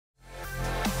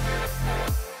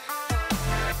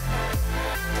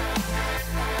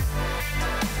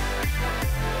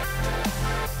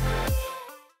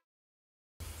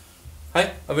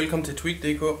og velkommen til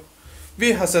Tweak.dk.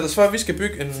 Vi har sat os for, at vi skal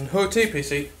bygge en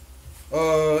HTPC.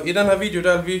 Og i den her video,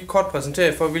 der vil vi kort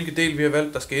præsentere for, hvilke del vi har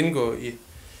valgt, der skal indgå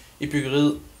i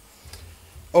byggeriet.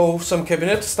 Og som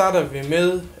kabinet starter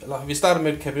vi starter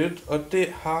med et kabinet, og det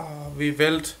har vi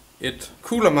valgt et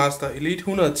Cooler Master Elite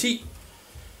 110.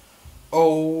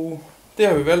 Og det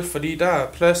har vi valgt, fordi der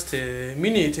er plads til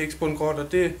mini-ETX bundkort,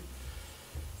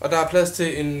 og der er plads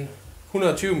til en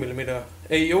 120 mm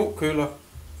AIO køler.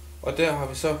 Og der har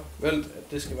vi så valgt,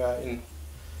 at det skal være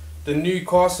den nye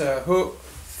Corsair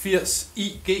H80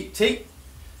 IGT,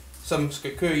 som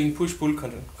skal køre i en push-pull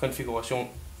konfiguration.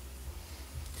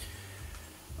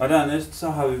 Og dernæst så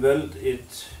har vi valgt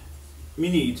et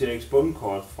mini-ETX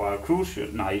bundkort fra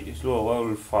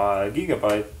fra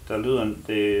Gigabyte, der lyder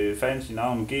det fancy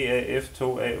navn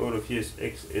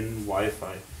GAF2A88XN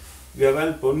Wi-Fi. Vi har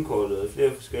valgt bundkortet af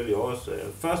flere forskellige årsager.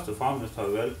 Først og fremmest har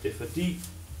vi valgt det, fordi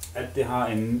at det har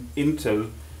en Intel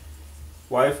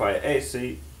Wi-Fi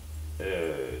AC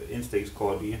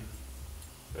indstikskort i,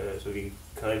 så vi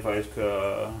kan rigtig faktisk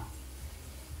køre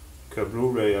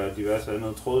Blu-ray og diverse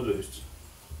andet trådløst.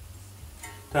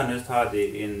 Dernæst har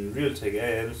det en Realtek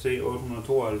ALC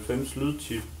 892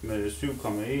 lydchip med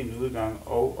 7,1 udgang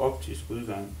og optisk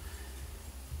udgang,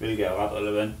 hvilket er ret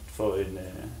relevant for en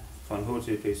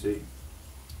HTPC.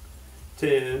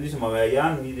 Til ligesom at være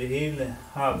hjernen i det hele,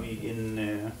 har vi en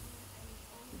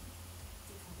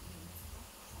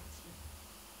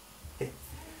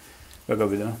hvad gør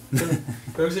vi der? Kan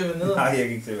du ikke se, hvad nede? Nej, jeg kan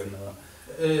ikke se, hvad nede.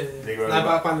 Nej,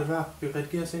 bare lidt værd. Vi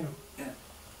redigerer senere. Ja.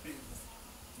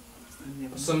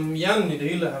 Som hjernen i det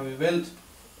hele har vi valgt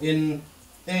en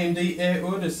AMD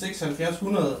A8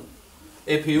 7600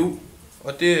 APU,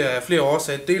 og det er flere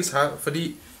årsager. Dels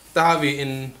fordi der har vi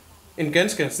en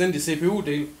ganske anstændig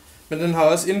CPU-del, men den har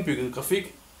også indbygget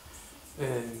grafik,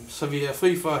 så vi er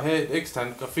fri for at have et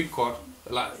eksternt grafikkort,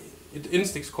 eller et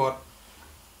indstikskort.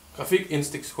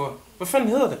 Grafikindstikskort. Hvad fanden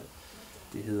hedder det?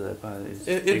 Det hedder bare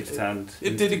et eksternt...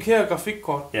 Et dedikeret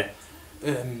grafikkort. Ja.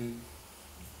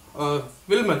 Og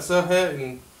vil man så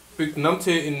bygge den om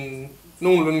til en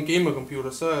nogenlunde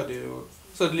gamercomputer, så er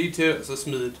det lige til at så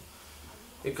smide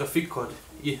et grafikkort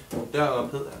i.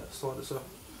 Deroppe står det så.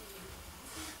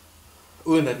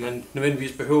 Uden at man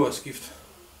nødvendigvis behøver at skifte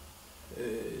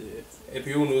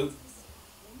APU'en ud.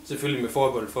 Selvfølgelig med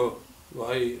forbehold for,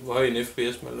 hvor høj en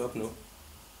FPS man vil opnå.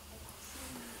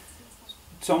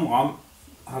 Som RAM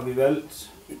har vi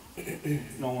valgt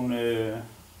nogle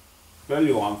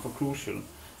value-RAM for Crucial,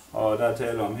 og der er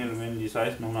tale om helt almindelige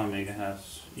 1600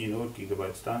 MHz i en 8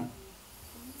 GB stang.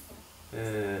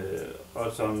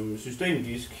 Og som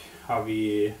systemdisk har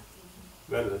vi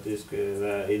valgt, at det skal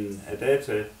være en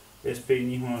ADATA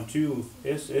SP920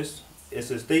 SS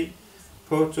SSD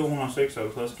på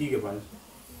 256 GB.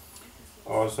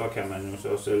 Og så kan man jo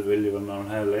så selv vælge, hvad man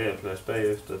har lagerplads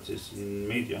bagefter til sine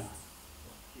medier.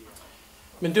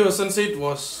 Men det var sådan set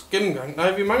vores gennemgang.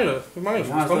 Nej, vi mangler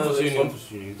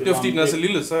strømforsyning. Det er fordi den er så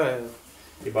lille, så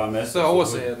det er bare masser, så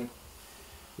overser jeg den.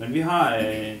 Men vi har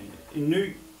en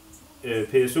ny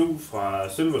PSU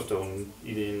fra SilverStone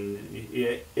i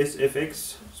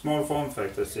SFX Small Form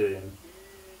Factor serien,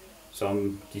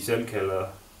 som de selv kalder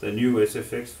The New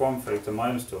SFX Form Factor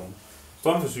Milestone.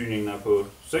 Strømforsyningen er på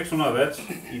 600 watt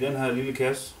i den her lille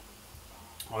kasse,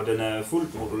 og den er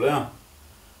fuldt modulær,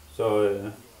 så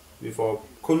vi får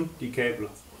kun de kabler,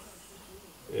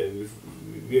 vi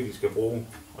virkelig skal bruge,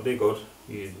 og det er godt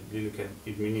i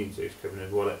et mini-ETX-kabinet,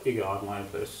 hvor der ikke er ret meget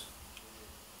plads.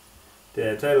 Det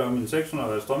er tale om en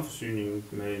 600 watt strømforsyning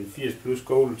med en 80 plus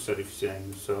gold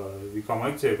certificering, så vi kommer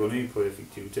ikke til at gå ned på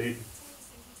effektiviteten.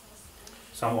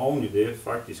 Som oven i det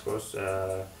faktisk også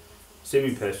er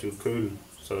semi-passiv køl,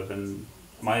 så den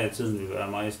meget af tiden vil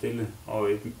være meget stille,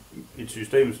 og et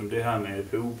system som det her med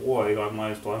APU bruger ikke ret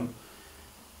meget strøm.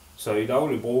 Så i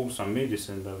daglig brug som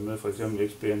mediecenter med for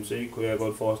eksempel XBMC, kunne jeg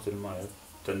godt forestille mig, at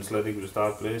den slet ikke vil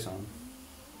starte blæseren.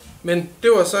 Men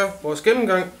det var så vores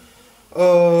gennemgang,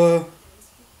 og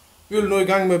vi vil nu i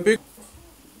gang med at bygge.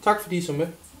 Tak fordi I så med.